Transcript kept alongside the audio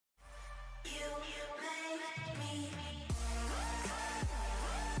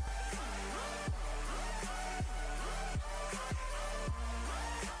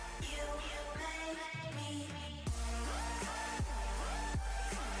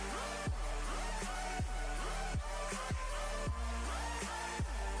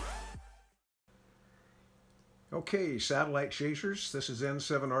Okay, satellite chasers, this is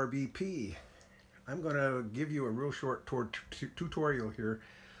N7RBP. I'm going to give you a real short tutorial here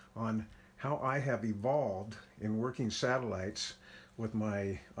on how I have evolved in working satellites with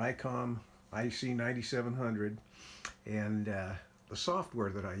my Icom IC-9700 and the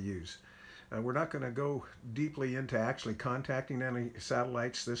software that I use. We're not going to go deeply into actually contacting any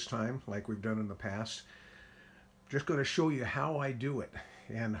satellites this time like we've done in the past. Just going to show you how I do it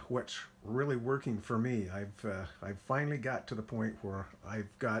and what's really working for me. I've finally got to the point where I've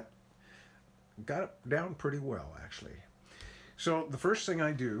got it down pretty well, actually. So the first thing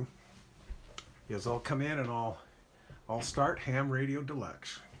I do is I'll come in and I'll start Ham Radio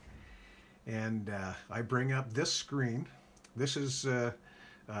Deluxe, and I bring up this screen. This is the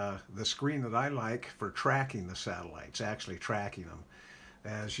screen that I like for tracking the satellites, actually tracking them.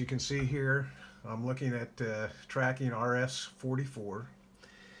 As you can see here, I'm looking at tracking RS-44.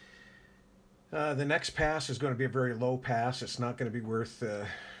 The next pass is going to be a very low pass. It's not going to be worth,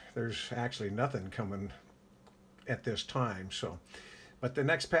 there's actually nothing coming at this time. But the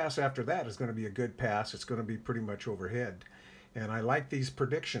next pass after that is going to be a good pass. It's going to be pretty much overhead. And I like these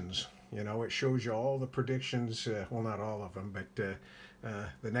predictions. You know, it shows you all the predictions, well, not all of them, but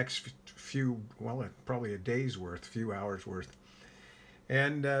the next few, well, probably a day's worth, few hours worth.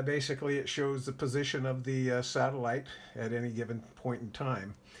 And basically it shows the position of the satellite at any given point in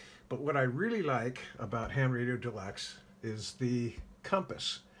time. But what I really like about Ham Radio Deluxe is the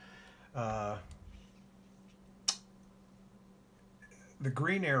compass. The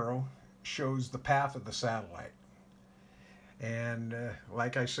green arrow shows the path of the satellite. And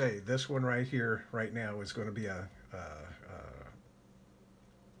like I say, this one right here, right now, is going to be a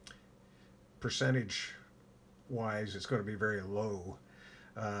percentage-wise, it's going to be very low.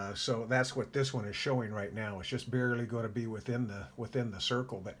 So that's what this one is showing right now. It's just barely going to be within the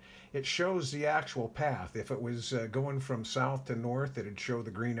circle, but it shows the actual path. If it was going from south to north, it'd show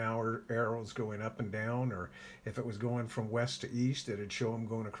the green arrows going up and down, or if it was going from west to east, it'd show them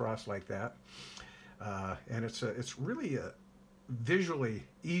going across like that. And it's really visually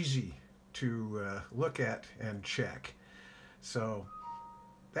easy to look at and check. So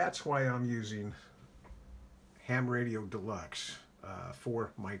that's why I'm using Ham Radio Deluxe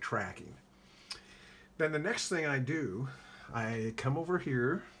for my tracking. Then the next thing I do, I come over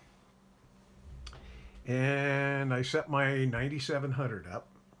here and I set my 9700 up.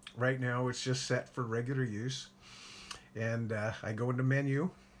 Right now it's just set for regular use, and I go into menu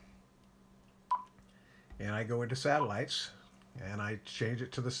and I go into satellites and I change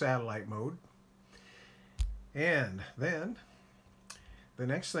it to the satellite mode. And then the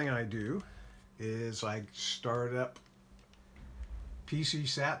next thing I do is I start up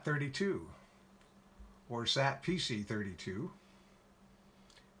SATPC32 or SATPC32.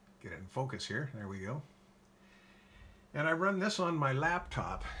 Get it in focus here. There we go. And I run this on my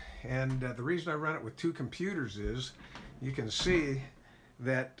laptop. And the reason I run it with two computers is you can see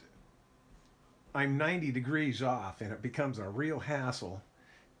that I'm 90 degrees off, and it becomes a real hassle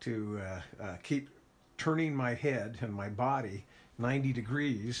to keep turning my head and my body 90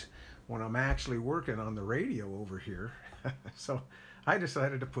 degrees when I'm actually working on the radio over here. So I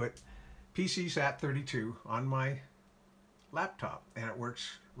decided to put SAT32 on my laptop, and it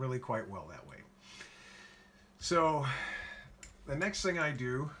works really quite well that way. So the next thing I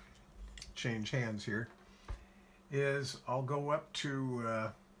do, change hands here, is I'll go up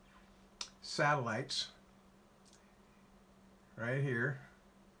to satellites right here,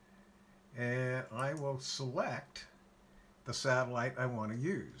 and I will select the satellite I want to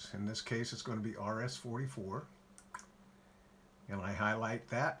use. In this case, it's going to be RS-44. And I highlight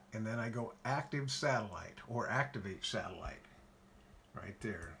that, and then I go active satellite or activate satellite right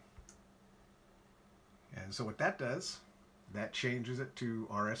there. And so what that does, that changes it to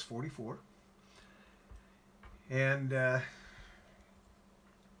RS-44. And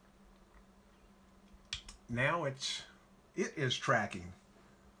now it is tracking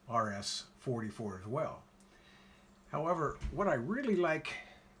RS-44 as well. However, what I really like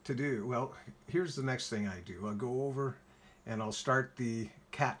to do, well, here's the next thing I do. I'll go over and I'll start the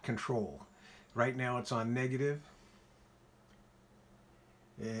cat control. Right now it's on negative,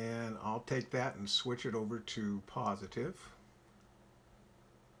 and I'll take that and switch it over to positive,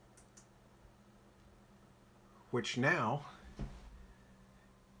 which now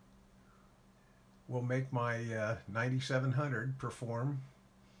will make my 9700 perform.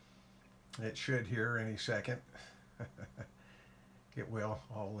 It should here any second. It will.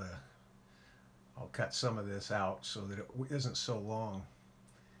 I'll cut some of this out so that it isn't so long.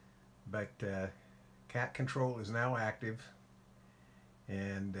 But cat control is now active,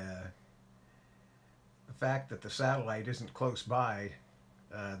 and the fact that the satellite isn't close by,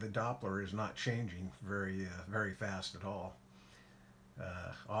 the Doppler is not changing very fast at all,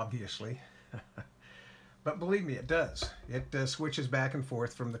 obviously. But believe me, it does. It switches back and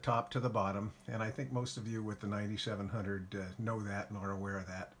forth from the top to the bottom, and I think most of you with the 9700 know that and are aware of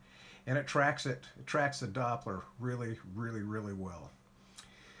that. And it tracks the Doppler really well.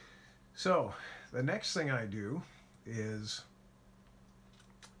 So the next thing I do is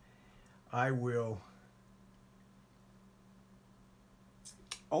I will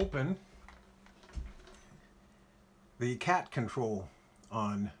open the CAT control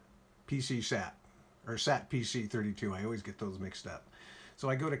on PC SAT, or SATPC32. I always get those mixed up. So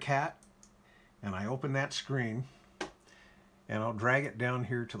I go to CAT and I open that screen and I'll drag it down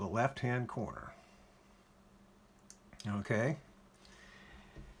here to the left hand corner. Okay.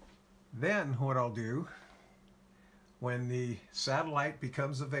 Then what I'll do, when the satellite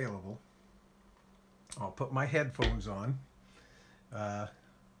becomes available, I'll put my headphones on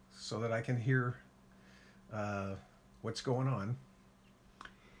so that I can hear what's going on.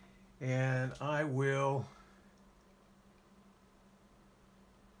 And I will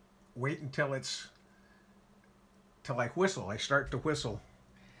wait until I whistle. I start to whistle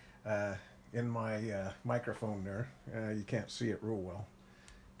in my microphone there. You can't see it real well.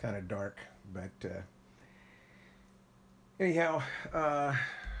 Kind of dark, but anyhow,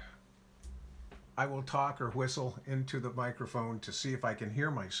 I will talk or whistle into the microphone to see if I can hear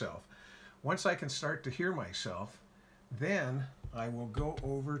myself. Once I can start to hear myself, then I will go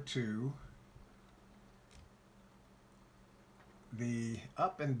over to the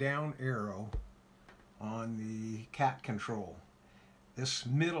up and down arrow on the CAT control. This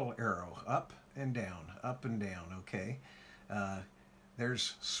middle arrow, up and down, okay?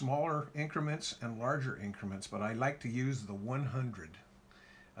 There's smaller increments and larger increments, but I like to use the 100.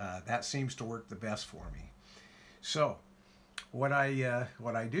 That seems to work the best for me. So what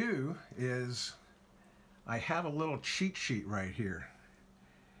I do is I have a little cheat sheet right here.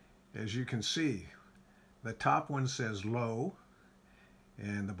 As you can see, the top one says low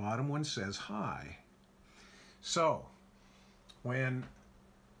and the bottom one says high. So when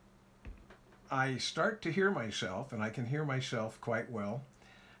I start to hear myself, and I can hear myself quite well,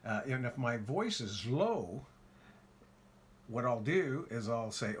 and if my voice is low, what I'll do is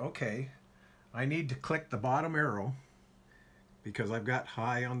I'll say, okay, I need to click the bottom arrow because I've got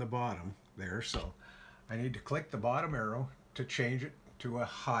high on the bottom there, so I need to click the bottom arrow to change it to a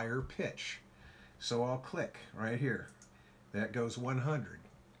higher pitch. So I'll click right here. That goes 100,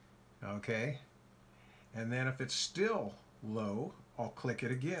 okay? And then if it's still low, I'll click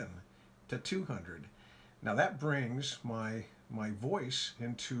it again to 200. Now that brings my voice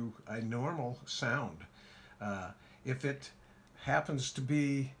into a normal sound. If it happens to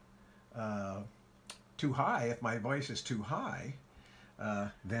be too high, if my voice is too high,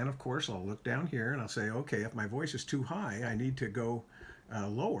 then of course I'll look down here and I'll say, okay, if my voice is too high, I need to go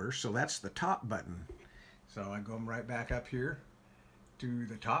lower, so that's the top button. So I go right back up here to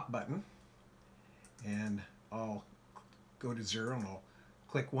the top button, and I'll go to 0 and I'll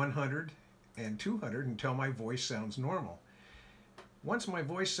click 100 and 200 until my voice sounds normal. Once my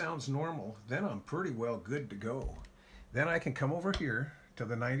voice sounds normal, then I'm pretty well good to go. Then I can come over here to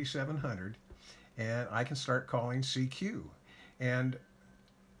the 9700 and I can start calling CQ. And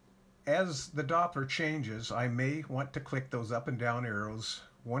as the Doppler changes, I may want to click those up and down arrows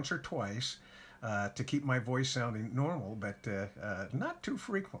once or twice to keep my voice sounding normal, but not too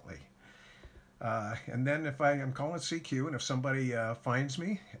frequently. And then if I am calling CQ and if somebody finds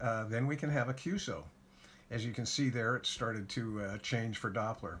me, then we can have a QSO. As you can see there, it started to change for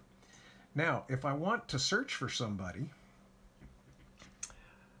Doppler. Now, if I want to search for somebody,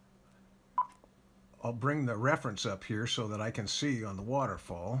 I'll bring the reference up here so that I can see on the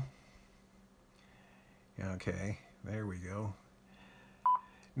waterfall. Okay, there we go.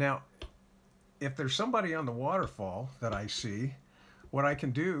 Now, if there's somebody on the waterfall that I see, what I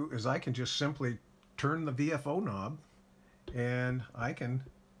can do is I can just simply turn the VFO knob and I can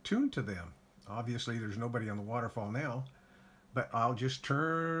tune to them. Obviously, there's nobody on the waterfall now, but I'll just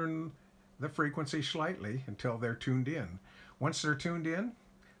turn the frequency slightly until they're tuned in. Once they're tuned in,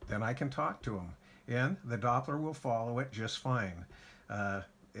 then I can talk to them, and the Doppler will follow it just fine.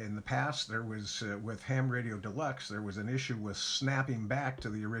 In the past, there was, with Ham Radio Deluxe, there was an issue with snapping back to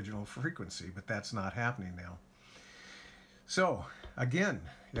the original frequency, but that's not happening now. So, again,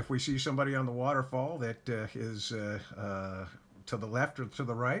 if we see somebody on the waterfall that is to the left or to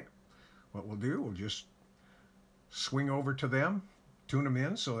the right, what we'll do, we'll just swing over to them, tune them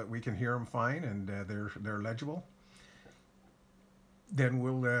in so that we can hear them fine and they're legible. then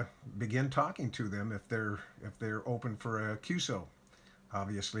we'll begin talking to them if they're open for a QSO.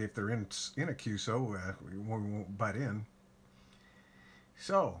 Obviously, if they're in a QSO, we won't butt in.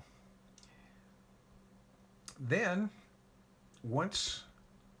 So then, once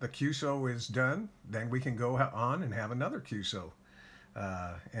the QSO is done, then we can go on and have another QSO.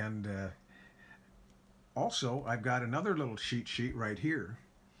 Also, I've got another little cheat sheet right here.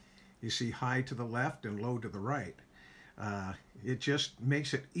 You see high to the left and low to the right. It just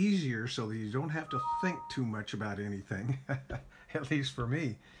makes it easier so that you don't have to think too much about anything, at least for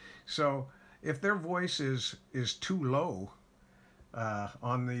me. So if their voice is too low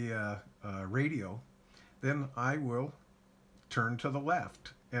on the radio, then I will turn to the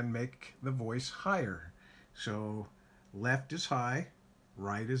left and make the voice higher. So left is high,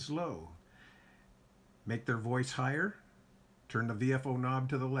 right is low. Make their voice higher, turn the VFO knob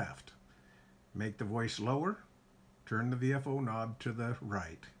to the left. Make the voice lower, turn the VFO knob to the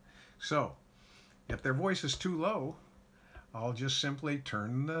right. So if their voice is too low, I'll just simply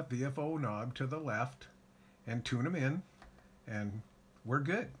turn the VFO knob to the left and tune them in, and we're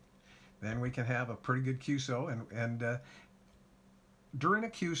good. Then we can have a pretty good QSO, and during a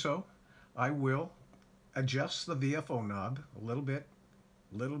QSO, I will adjust the VFO knob a little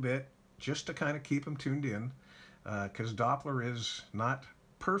bit, just to kind of keep them tuned in, because Doppler is not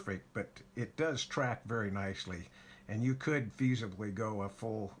perfect, but it does track very nicely, and you could feasibly go a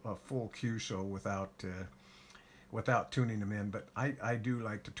full QSO without tuning them in, but I do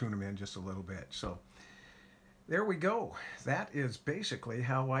like to tune them in just a little bit. So there we go. That is basically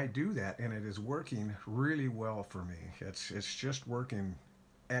how I do that, and it is working really well for me. It's just working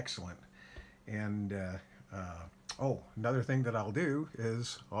excellent. And oh, another thing that I'll do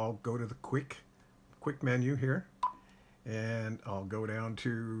is I'll go to the quick menu here, and I'll go down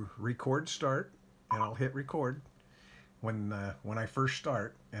to record start, and I'll hit record when I first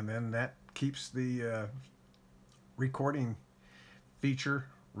start, and then that keeps the recording feature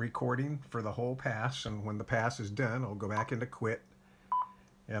recording for the whole pass. And when the pass is done, I'll go back into quit,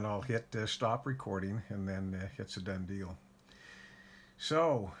 and I'll hit stop recording, and then it's a done deal.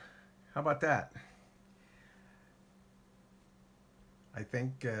 So how about that? I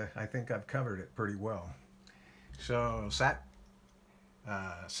think I've covered it pretty well. So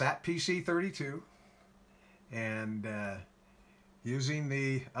SATPC32, and using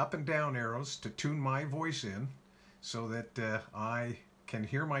the up and down arrows to tune my voice in so that I can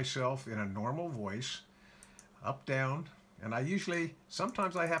hear myself in a normal voice, up, down, and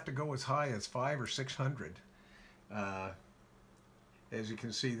sometimes I have to go as high as 500 or 600. As you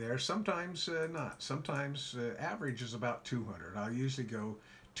can see there, sometimes not. Sometimes average is about 200. I'll usually go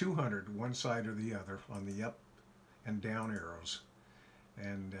 200 one side or the other on the up and down arrows,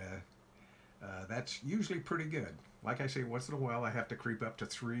 and that's usually pretty good. Like I say, once in a while I have to creep up to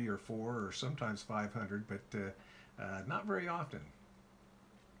 3 or 4 or sometimes 500, but not very often.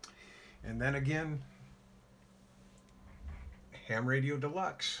 And then again, Ham Radio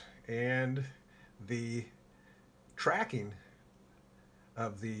Deluxe and the tracking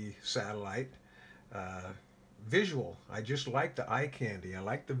of the satellite visual. I just like the eye candy. I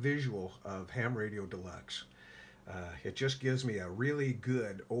like the visual of Ham Radio Deluxe. It just gives me a really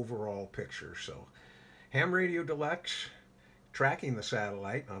good overall picture. So Ham Radio Deluxe tracking the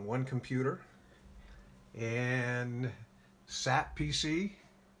satellite on one computer, and SATPC32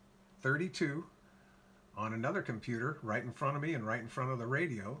 on another computer right in front of me and right in front of the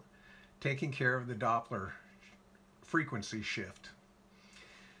radio, taking care of the Doppler frequency shift.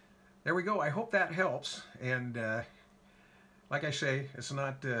 There we go. I hope that helps. And like I say, it's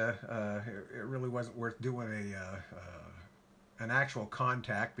not. It really wasn't worth doing an actual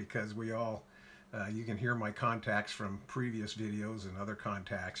contact, because we all. You can hear my contacts from previous videos and other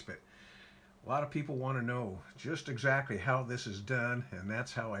contacts, but a lot of people want to know just exactly how this is done, and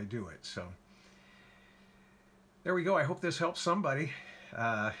that's how I do it. So there we go. I hope this helps somebody.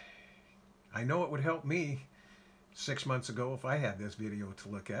 I know it would help me 6 months ago if I had this video to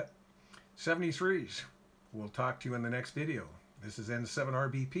look at. 73s. We'll talk to you in the next video. This is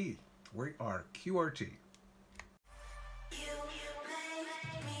N7RBP. We are QRT.